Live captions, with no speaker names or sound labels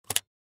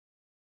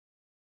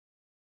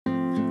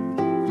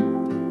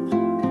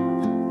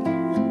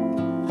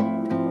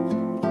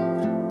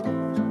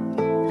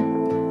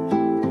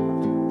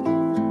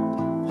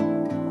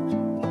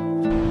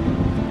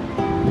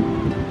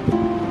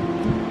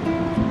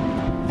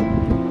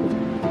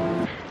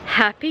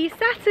Happy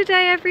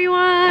Saturday,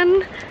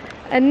 everyone!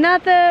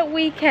 Another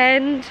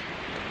weekend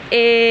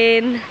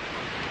in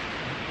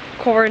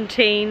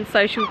quarantine,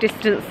 social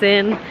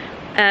distancing.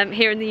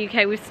 Here in the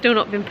UK, we've still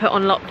not been put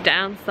on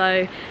lockdown,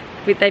 so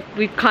we've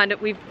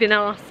been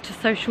asked to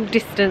social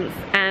distance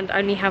and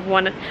only have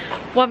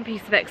one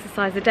piece of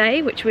exercise a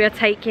day, which we are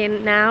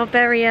taking now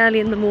very early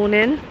in the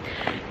morning.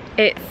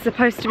 It's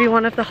supposed to be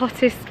one of the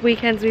hottest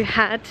weekends we've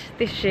had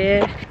this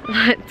year,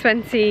 like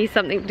 20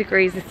 something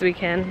degrees this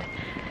weekend.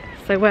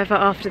 So whether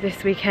after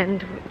this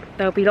weekend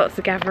there'll be lots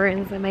of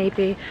gatherings, and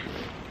maybe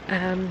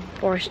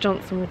Boris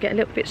Johnson will get a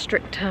little bit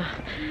stricter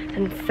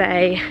and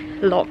say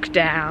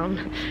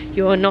lockdown,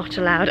 you're not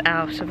allowed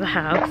out of the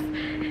house.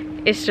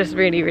 It's just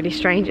really, really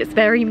strange. It's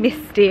very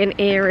misty and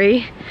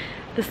eerie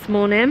this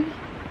morning,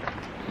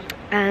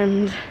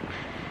 and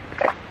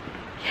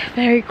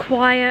very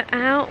quiet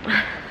out.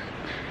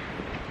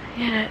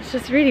 Yeah, it's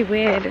just really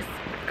weird. It's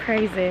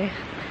crazy.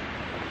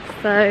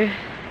 So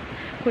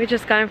we're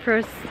just going for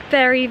a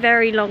very,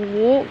 very long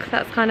walk.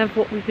 That's kind of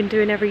what we've been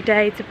doing every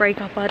day to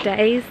break up our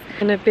days. It's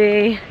gonna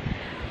be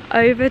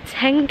over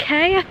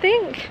 10k, I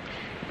think.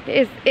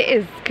 It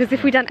is, because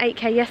if we done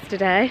 8k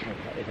yesterday.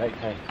 It's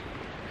 8k.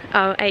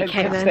 Oh,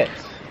 8k then.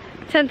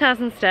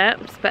 10,000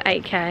 steps, but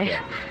 8k.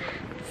 Yeah.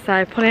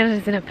 So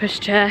Pollyanna's in a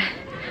pushchair.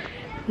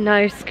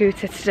 No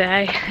scooter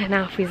today, and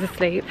Alfie's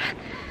asleep.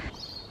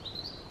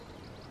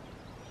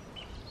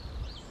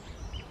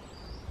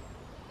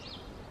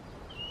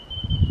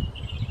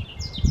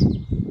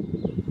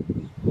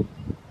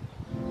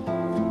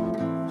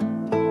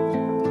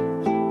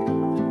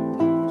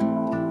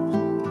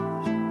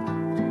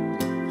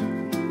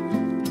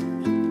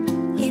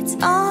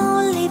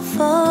 Only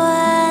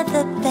for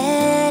the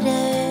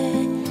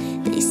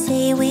better. They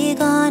say we're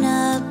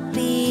gonna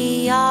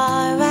be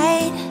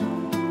alright.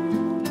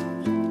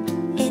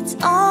 It's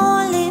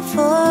only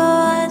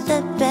for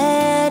the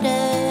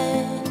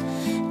better.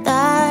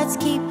 Thoughts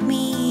keep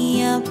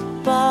me up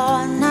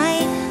all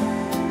night.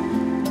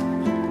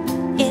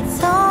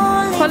 It's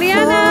only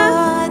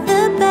Pollyanna, for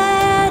the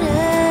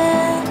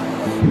better.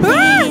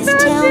 Please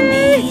tell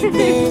me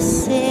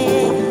this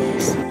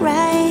is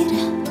right.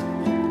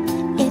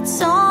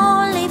 It's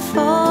only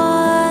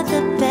for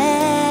the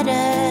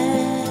better.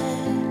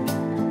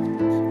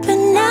 But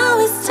now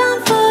it's time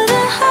for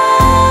the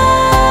hard,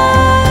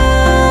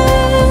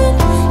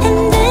 and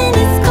then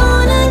it's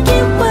gonna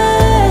get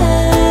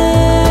worse.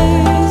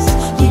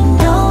 You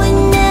know we're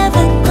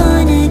never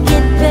gonna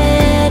get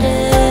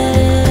better.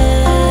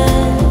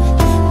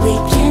 We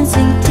can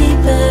sink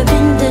deeper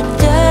in the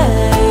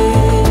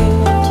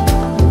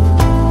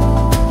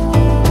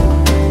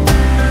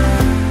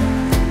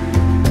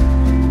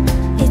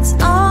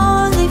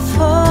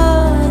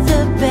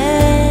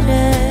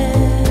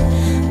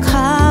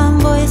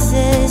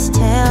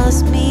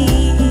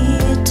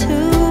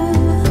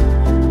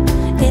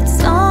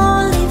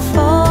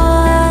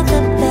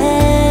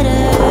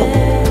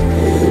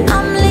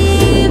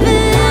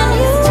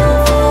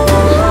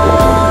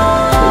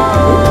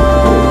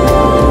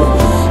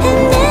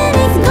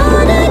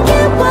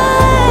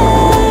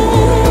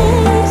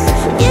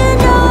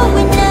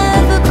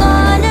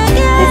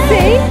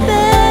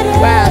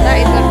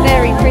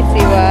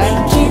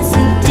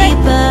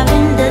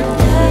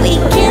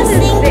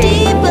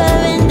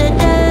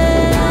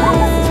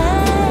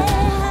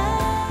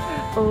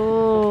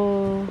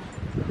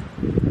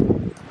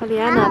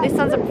Pollyanna, this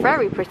one's a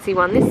very pretty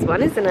one, this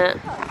one, isn't it?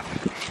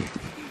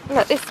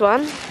 Look, this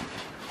one.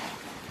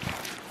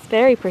 It's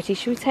very pretty.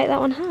 Should we take that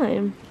one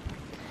home?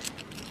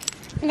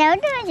 No,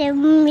 no,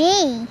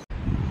 me.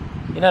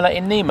 You know, like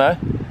in Nemo?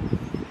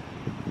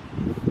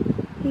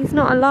 He's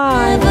not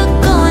alive.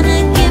 never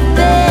gonna get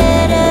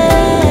better.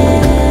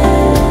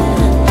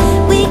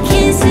 We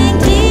can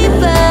sink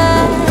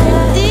deeper,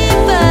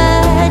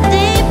 deeper,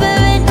 deeper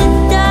into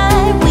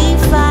dark. We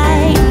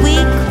fight, we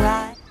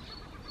cry.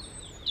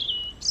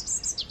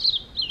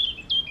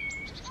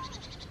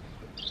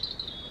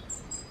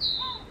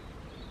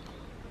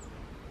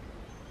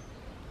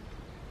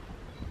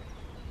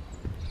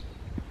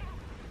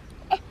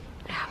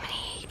 How many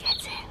are you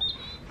getting?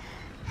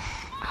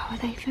 Oh, are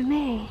they for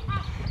me?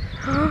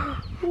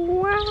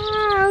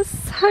 Wow,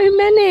 so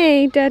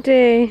many,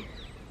 Daddy.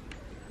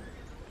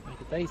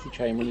 Like a daisy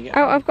chain when you get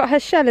Oh, home. I've got her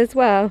shell as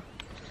well.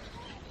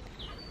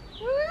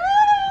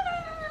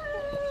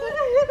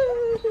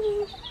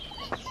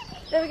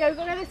 There we go, we're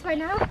gonna go this way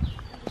now.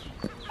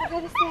 We'll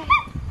go this way.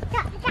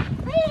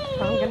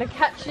 I'm gonna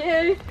catch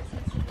you.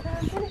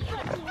 I'm gonna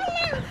catch you.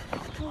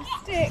 Oh,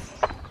 stick.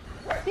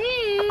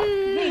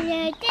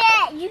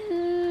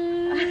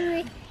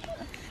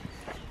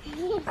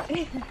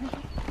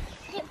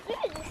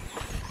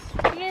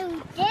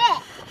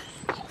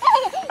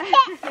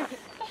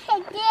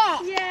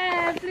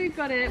 Yeah, Blue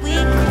got it. We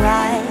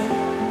cry,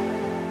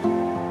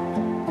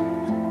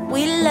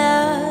 we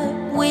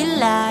love, we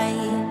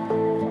lie,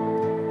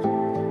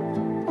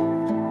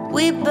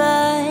 we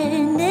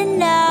burn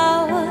and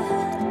out.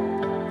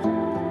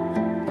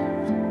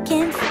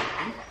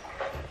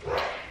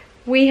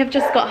 We have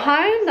just got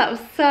home. That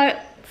was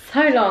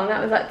so long.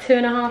 That was like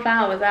 2.5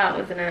 hours out,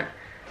 wasn't it?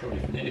 Probably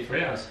nearly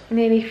 3 hours.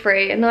 Nearly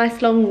 3. A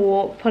nice long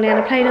walk.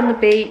 Pollyanna played on the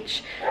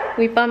beach.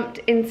 We bumped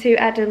into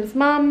Adam's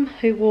mum,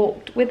 who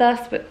walked with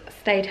us but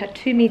stayed her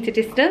 2-metre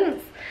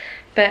distance.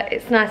 But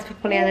it's nice for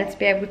Pollyanna to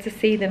be able to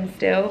see them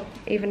still,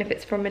 even if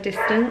it's from a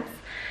distance.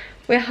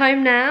 We're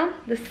home now.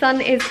 The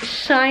sun is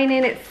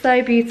shining. It's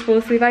so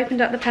beautiful. So we've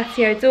opened up the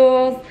patio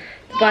doors,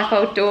 the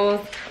bifold doors.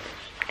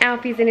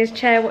 Alfie's in his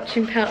chair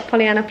watching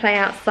Pollyanna play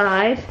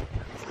outside.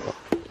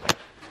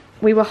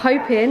 We were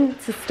hoping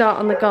to start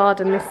on the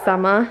garden this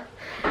summer,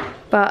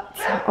 but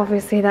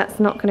obviously that's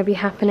not going to be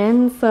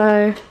happening.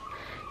 So,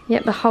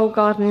 yep, the whole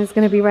garden is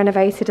going to be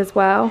renovated as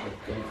well.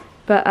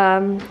 But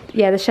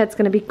yeah, the shed's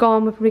going to be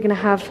gone. We're probably going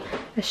to have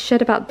a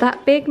shed about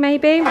that big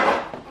maybe.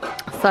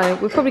 So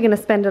we're probably going to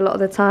spend a lot of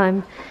the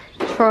time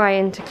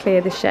trying to clear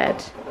the shed.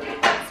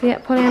 So yeah,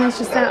 Pollyanna's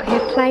just out here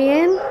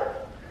playing.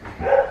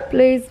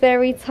 Blue's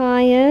very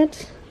tired.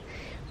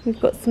 We've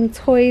got some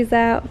toys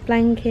out,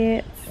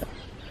 blankets.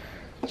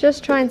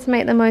 Just trying to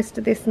make the most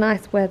of this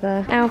nice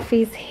weather.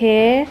 Alfie's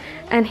here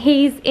and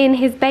he's in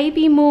his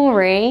baby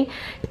Maury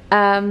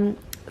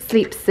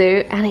sleep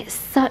suit, and it's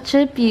such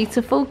a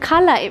beautiful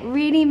colour. It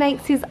really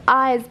makes his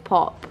eyes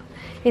pop.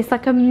 It's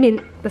like a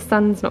mint. The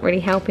sun's not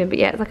really helping, but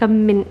yeah, it's like a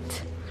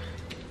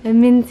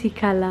minty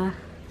colour.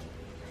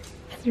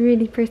 It's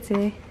really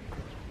pretty.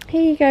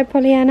 Here you go,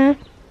 Pollyanna.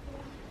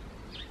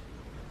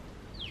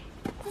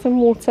 Some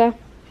water.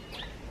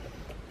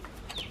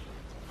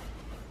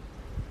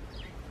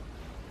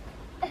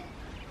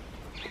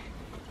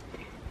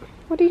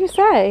 What do you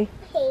say?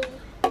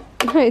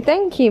 No,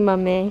 thank you,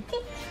 Mummy.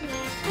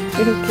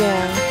 Good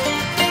girl.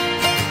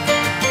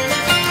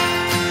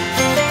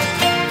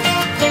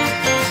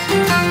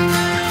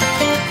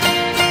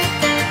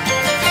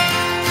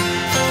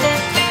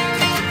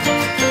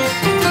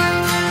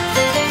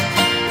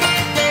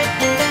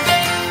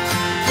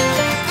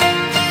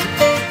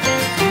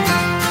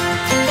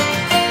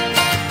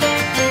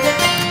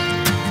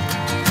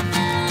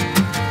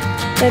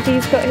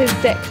 Eddie's got his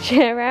deck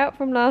chair out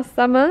from last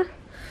summer.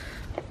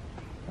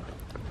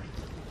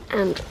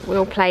 And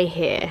we'll play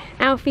here.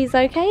 Alfie's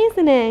okay,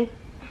 isn't he?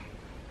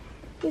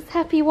 He's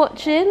happy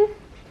watching.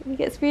 He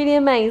gets really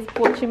amazed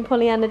watching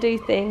Pollyanna do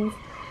things.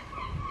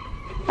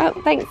 Oh,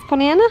 thanks,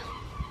 Pollyanna.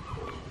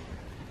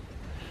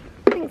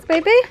 Thanks,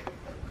 baby.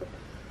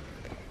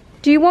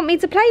 Do you want me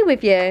to play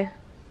with you?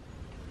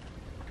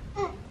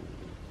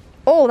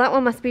 Oh, that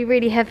one must be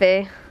really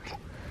heavy.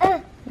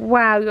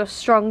 Wow, you're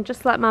strong,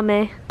 just like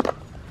Mummy.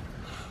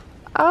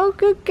 Oh,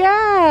 good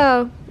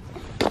girl.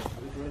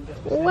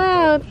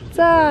 Well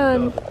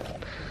done.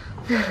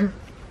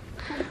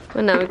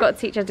 Well, no, we've got to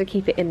teach her to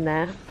keep it in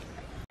there.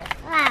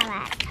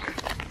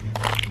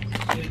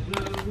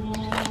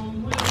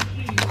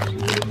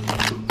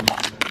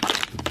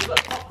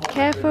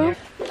 Careful.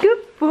 Good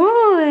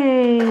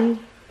boy.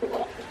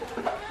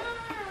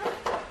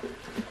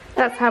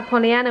 That's how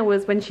Pollyanna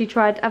was when she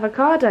tried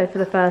avocado for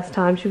the first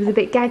time. She was a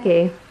bit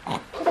gaggy.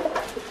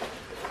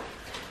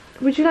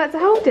 Would you like to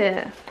hold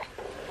it?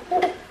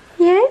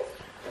 Yes?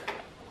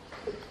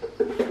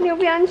 You'll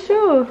be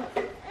unsure.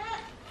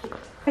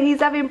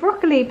 He's having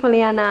broccoli,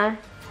 Pollyanna.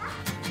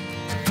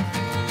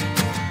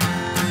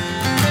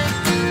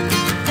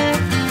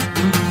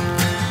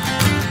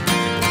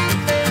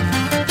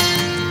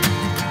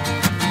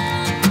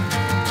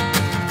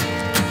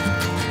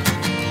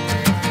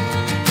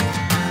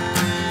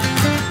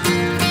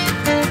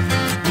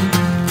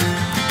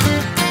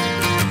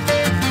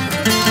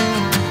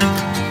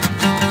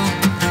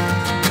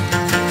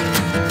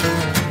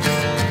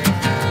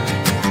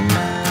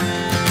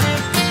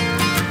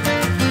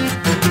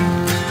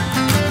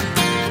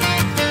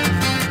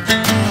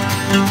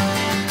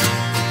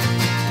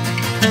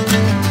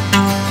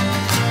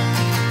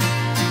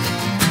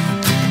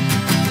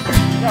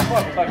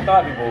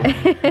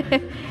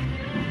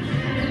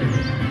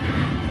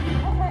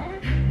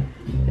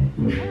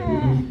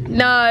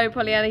 No,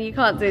 Pollyanna, you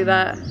can't do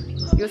that.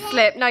 You'll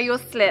slip. No, you'll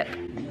slip,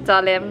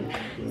 darling.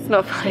 It's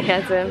not funny,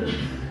 Adam.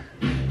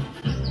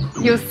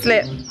 You'll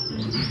slip.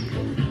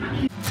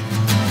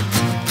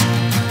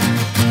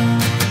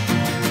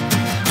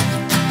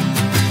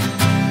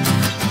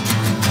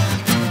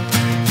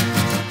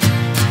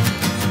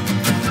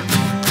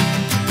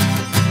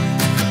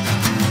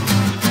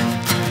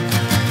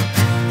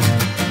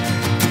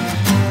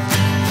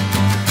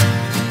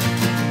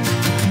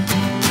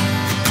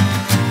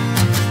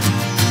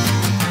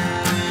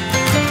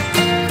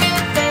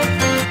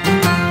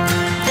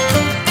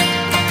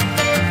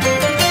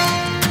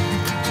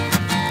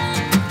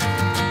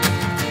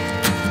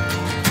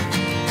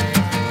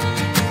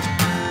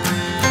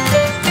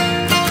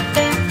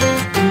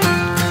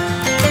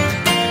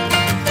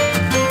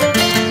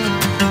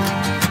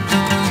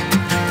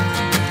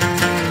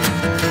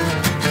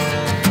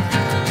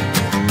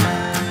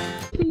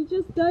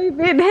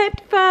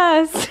 Head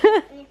first.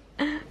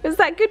 Was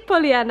that good,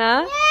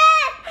 Pollyanna?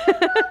 Yeah.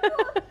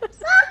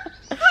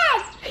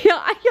 Yeah,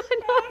 I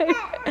know.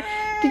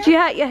 Did you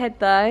hurt your head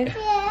though?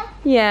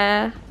 Yeah.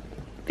 Yeah.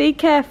 Be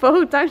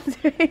careful, don't do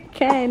it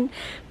again.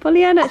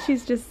 Pollyanna,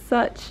 she's just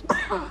such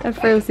a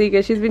thrill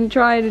seeker. She's been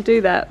trying to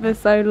do that for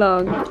so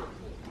long.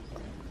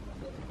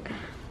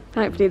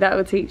 Hopefully that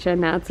will teach her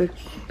now to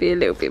be a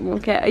little bit more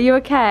careful. Are you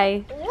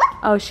okay?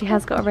 Oh, she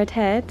has got a red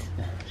head.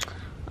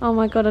 Oh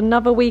my god,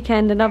 another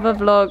weekend, another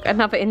vlog,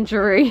 another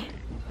injury.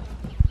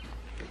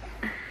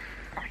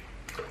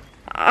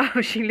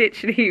 Oh, she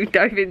literally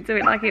dove into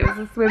it like it was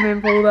a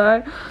swimming pool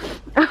though.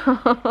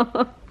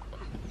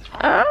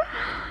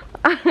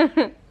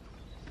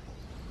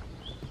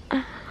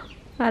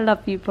 I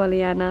love you,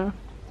 Pollyanna.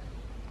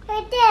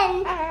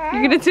 Again.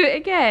 You're gonna do it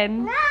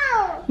again?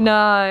 No.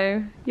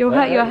 No. You'll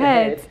hurt your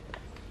head.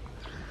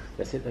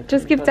 That's it, then.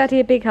 Just give Daddy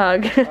a big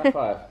hug. High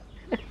five.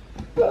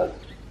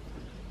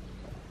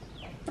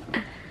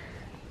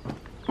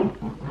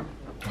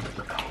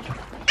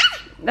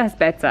 That's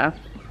better.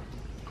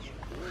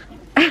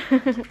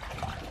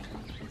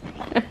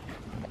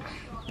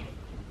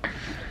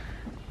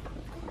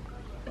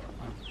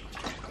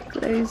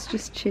 Blue's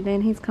just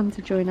chilling. He's come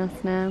to join us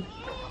now.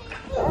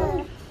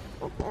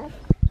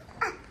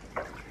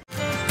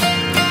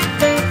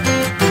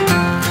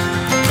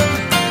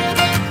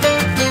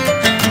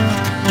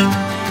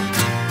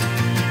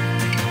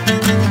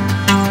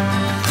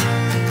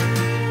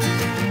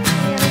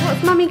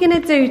 What's Mummy gonna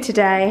do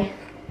today?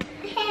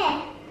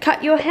 Hair.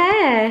 Cut your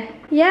hair?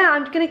 Yeah,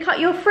 I'm gonna cut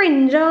your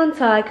fringe,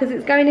 aren't I? Because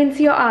it's going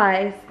into your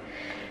eyes.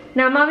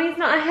 Now, Mummy's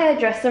not a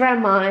hairdresser,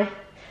 am I?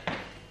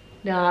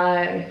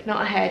 No,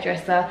 not a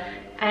hairdresser.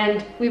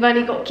 And we've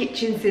only got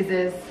kitchen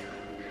scissors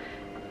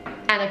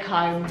and a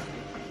comb.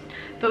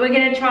 But we're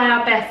gonna try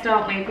our best,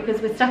 aren't we?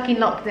 Because we're stuck in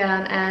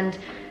lockdown and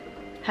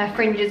her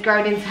fringe has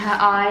grown into her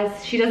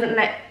eyes. She doesn't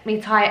let me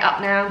tie it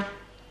up now.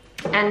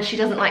 And she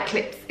doesn't like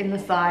clips in the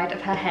side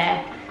of her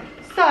hair.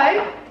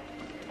 So,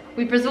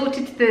 we've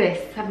resorted to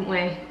this, haven't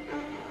we?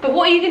 But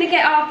what are you gonna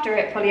get after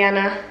it,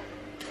 Pollyanna?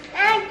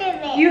 I'll do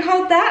it. You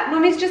hold that.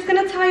 Mummy's just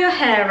gonna tie your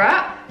hair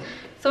up.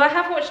 So I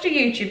have watched a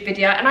YouTube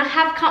video and I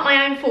have cut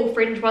my own full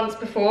fringe once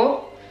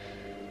before.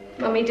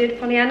 Mummy did,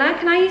 Pollyanna.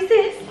 Can I use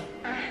this?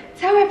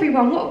 Tell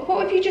everyone,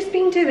 what have you just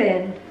been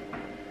doing?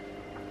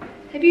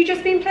 Have you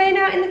just been playing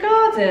out in the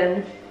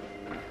garden?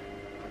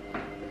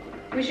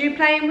 Was you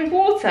playing with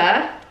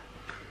water?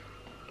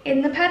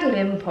 In the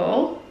paddling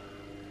pool?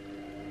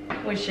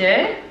 Was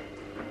you?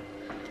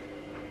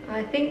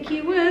 I think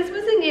you was,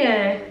 wasn't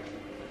you?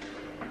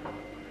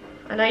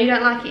 I know you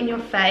don't like it in your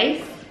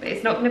face, but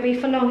it's not going to be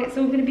for long. It's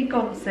all going to be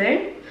gone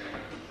soon.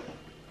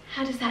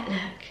 How does that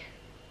look?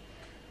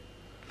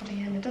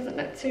 Pollyanna doesn't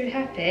look too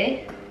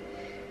happy.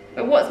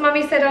 But what's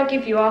Mummy said I'll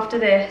give you after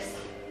this?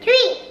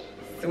 Sweet.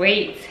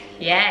 Sweet,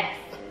 yes.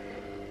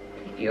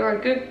 If you're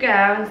a good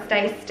girl and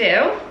stay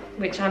still,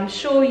 which I'm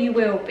sure you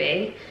will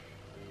be,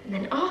 and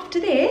then after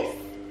this,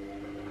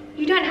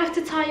 you don't have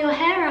to tie your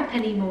hair up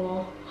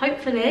anymore,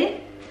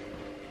 hopefully.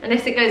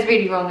 Unless it goes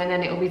really wrong and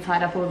then it will be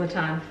tied up all the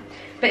time.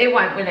 But it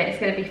won't, will it? It's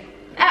going to be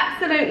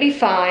absolutely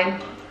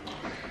fine.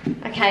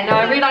 Okay, now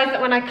I realise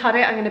that when I cut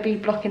it, I'm going to be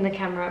blocking the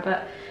camera,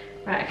 but...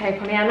 Right, okay,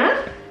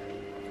 Pollyanna.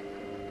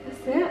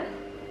 That's it.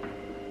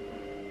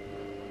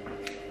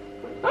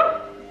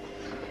 Oh,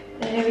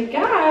 there we go.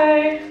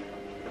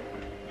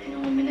 Hang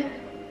on a minute.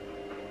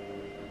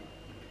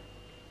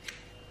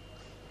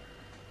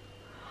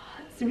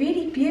 Oh, it's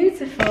really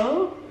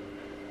beautiful.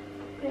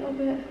 A little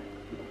bit.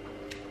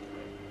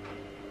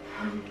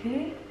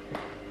 Okay.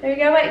 There we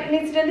go. Wait,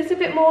 need to do a little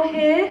bit more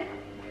here.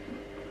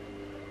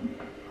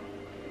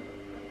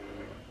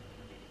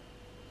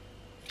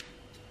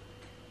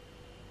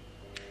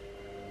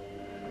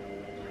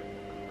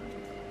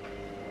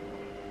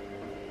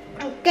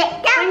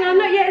 Hang on,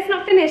 not yet, it's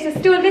not finished. There's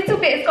still a little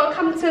bit. It's got to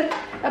come to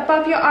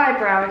above your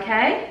eyebrow,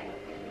 okay?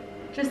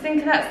 Just think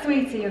of that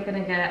sweetie you're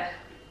going to get.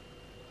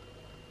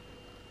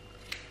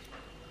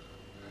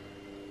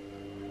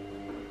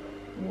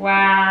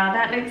 Wow,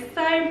 that looks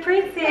so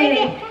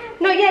pretty.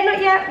 Not yet, not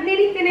yet.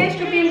 Nearly finished.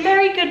 You're being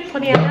very good,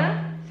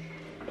 Pollyanna.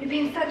 You're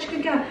being such a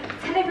good girl.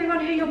 Tell everyone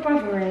who your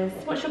brother is.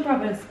 What's your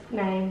brother's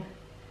name?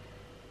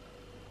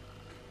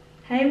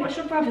 Hey, what's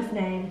your brother's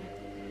name?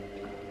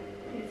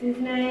 Is his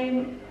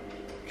name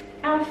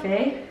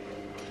Alfie?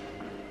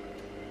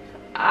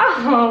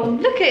 Oh,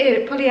 look at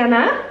it,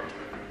 Pollyanna.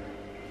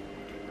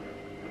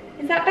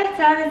 Is that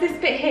better? There's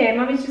this bit here.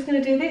 Mummy's just going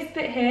to do this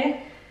bit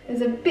here.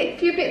 There's a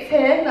few bits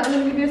here that I'm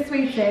going to give you a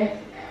sweetie.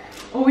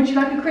 Or would you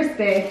like a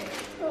crispy?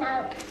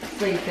 No.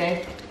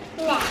 Sweetie.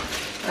 No.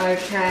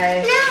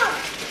 Okay. No.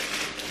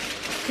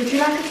 Would you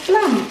like a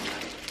slump?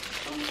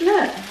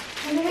 Look,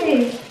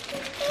 hey.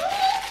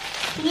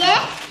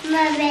 Yes,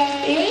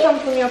 Mummy. These come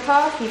from your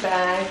party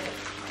bag.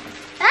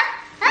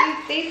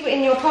 These were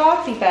in your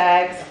party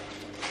bags.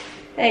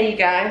 There you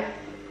go.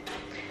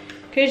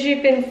 Because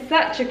you've been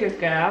such a good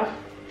girl.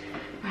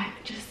 Right,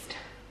 just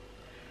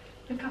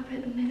look up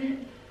in a minute.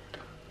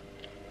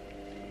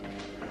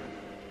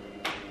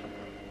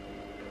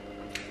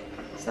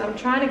 So I'm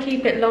trying to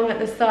keep it long at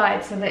the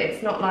side so that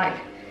it's not like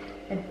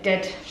a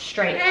dead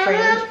straight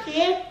fringe.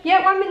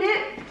 Yeah, 1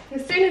 minute.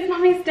 As soon as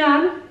Mummy's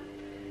done.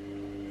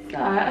 So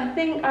I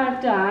think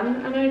I've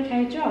done an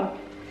okay job.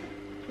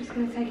 Just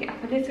going to take it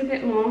up a little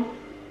bit more.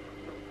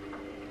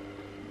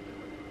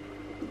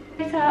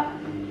 Sit up.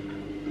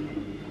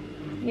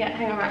 Yeah,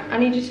 hang on, right. I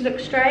need you to look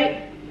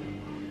straight.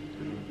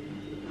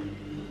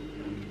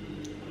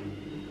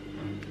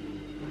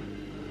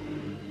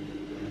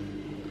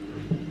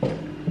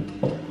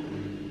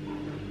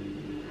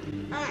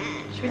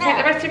 Should we take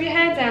the rest of your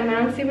hair down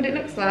now and see what it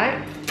looks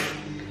like?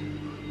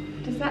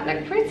 Does that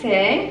look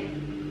pretty?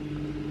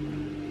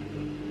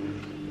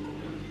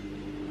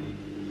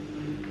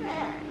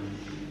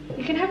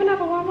 You can have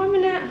another one, 1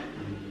 minute.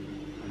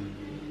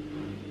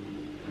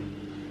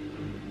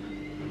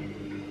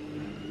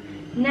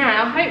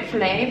 Now,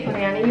 hopefully,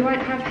 Pollyanna, you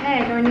won't have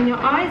hair going in your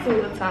eyes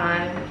all the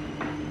time.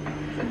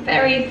 It's a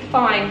very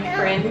fine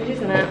fringe,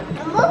 isn't it?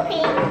 I'm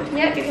looking.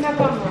 Yep, you can have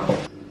one more.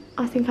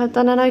 I think I've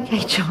done an okay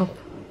job.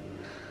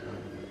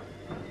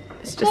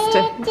 It's just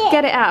to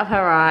get it out of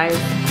her eyes.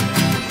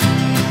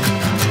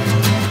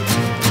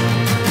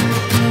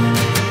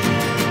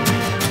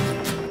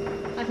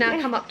 I've now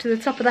come up to the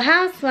top of the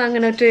house where I'm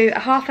going to do a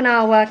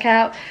half-an-hour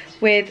workout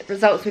with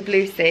Results with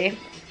Lucy.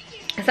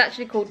 It's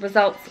actually called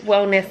Results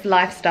Wellness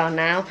Lifestyle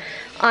now.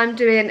 I'm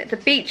doing the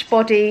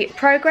Beachbody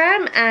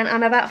program and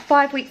I'm about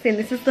 5 weeks in.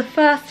 This is the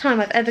first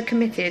time I've ever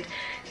committed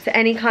to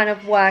any kind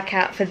of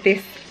workout for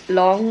this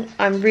long.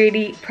 I'm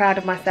really proud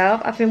of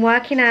myself. I've been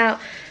working out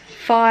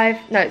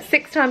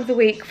 6 times a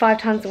week, 5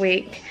 times a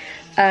week.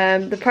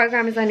 The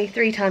program is only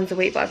 3 times a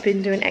week, but I've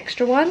been doing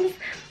extra ones.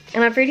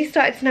 And I've really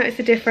started to notice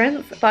a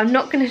difference, but I'm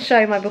not going to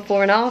show my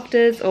before and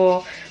afters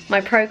or my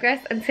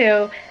progress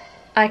until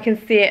I can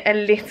see it a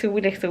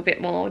little bit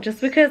more,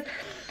 just because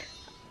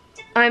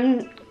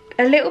I'm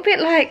a little bit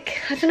like,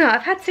 I don't know,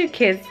 I've had 2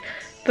 kids,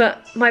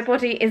 but my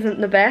body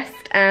isn't the best.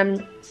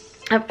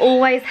 I've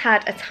always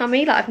had a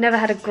tummy, like I've never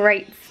had a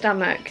great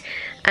stomach,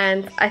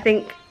 and I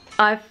think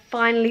I've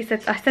finally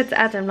said to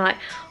Adam, like,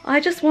 I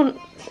just want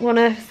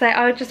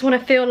to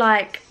feel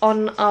like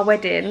on our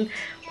wedding,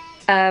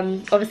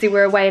 obviously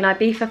we're away in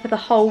Ibiza for the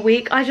whole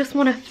week, I just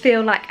want to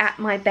feel like at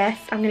my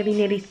best. I'm going to be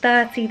nearly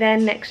 30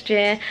 then next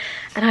year,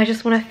 and I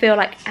just want to feel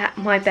like at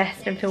my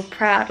best and feel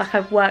proud, like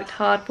I've worked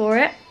hard for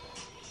it.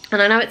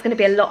 And I know it's going to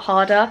be a lot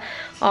harder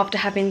after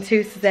having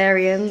 2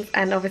 cesareans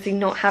and obviously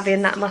not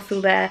having that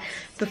muscle there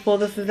before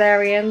the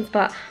cesareans,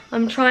 but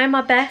I'm trying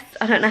my best.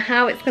 I don't know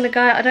how it's going to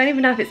go. I don't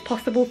even know if it's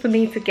possible for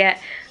me to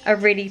get a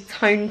really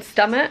toned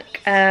stomach.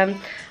 I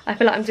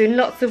feel like I'm doing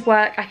lots of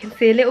work. I can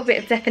see a little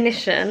bit of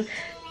definition,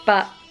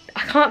 but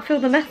I can't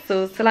feel the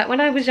muscles. So like when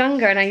I was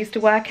younger and I used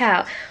to work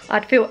out,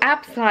 I'd feel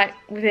abs like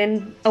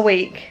within a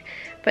week.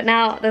 But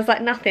now there's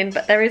like nothing,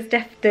 but there is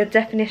the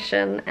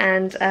definition,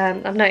 and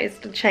I've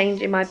noticed a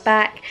change in my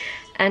back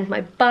and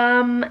my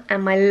bum,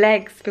 and my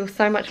legs feel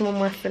so much more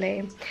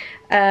muscly.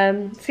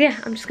 So yeah,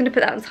 I'm just going to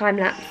put that on time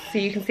lapse so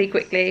you can see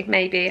quickly,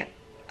 maybe.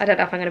 I don't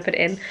know if I'm going to put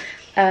it in.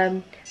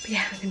 But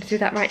yeah, I'm going to do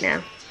that right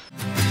now.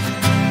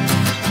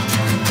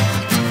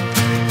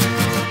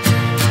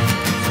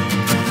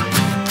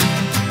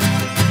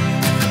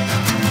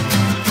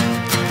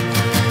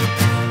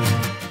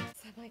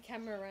 So my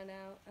camera ran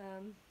out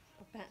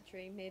of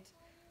battery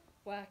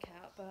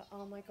mid-workout, but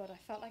oh my god, I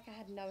felt like I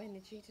had no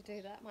energy to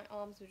do that. My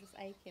arms were just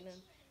aching,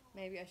 and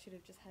maybe I should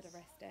have just had a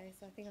rest day.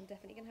 So I think I'm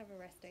definitely going to have a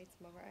rest day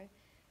tomorrow.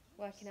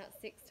 Working out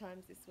 6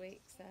 times this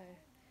week, so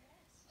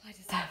I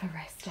deserve a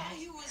rest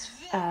day.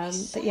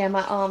 But yeah,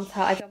 my arms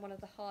hurt. I've done one of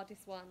the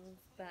hardest ones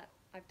that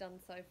I've done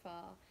so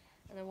far,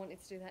 and I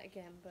wanted to do that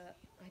again, but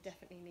I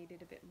definitely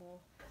needed a bit more.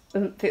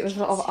 It was a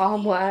lot of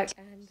arm work,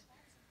 and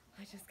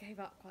I just gave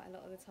up quite a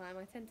lot of the time.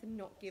 I tend to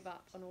not give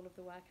up on all of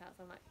the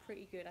workouts. I'm like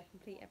pretty good. I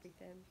complete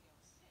everything.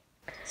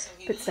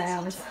 But today I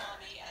was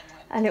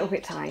a little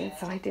bit tired,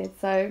 so I did.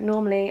 So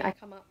normally I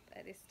come up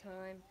at this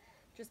time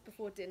just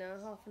before dinner,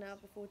 half an hour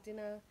before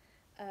dinner,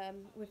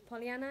 with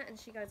Pollyanna, and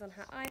she goes on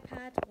her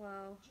iPad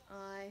while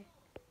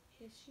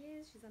here she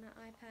is, she's on her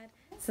iPad.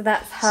 So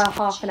that's her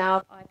half an hour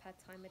of iPad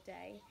time a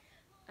day.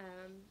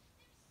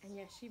 And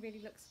yeah, she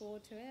really looks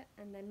forward to it.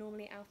 And then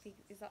normally Alfie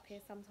is up here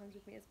sometimes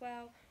with me as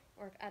well,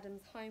 or if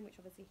Adam's home, which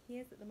obviously he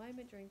is at the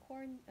moment during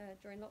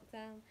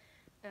lockdown,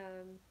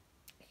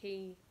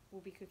 he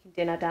will be cooking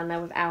dinner down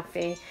there with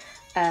Alfie,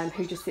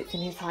 who just sits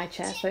in his high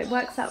chair. So it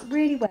works out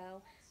really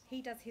well.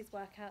 He does his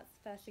workouts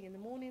first thing in the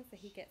morning, so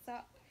he gets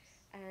up,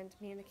 and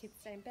me and the kids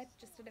stay in bed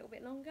just a little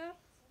bit longer,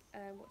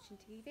 watching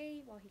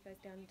TV while he goes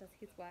down and does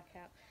his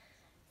workout.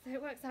 So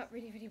it works out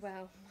really, really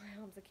well.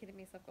 My arms are killing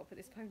me, so I've got to put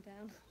this phone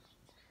down.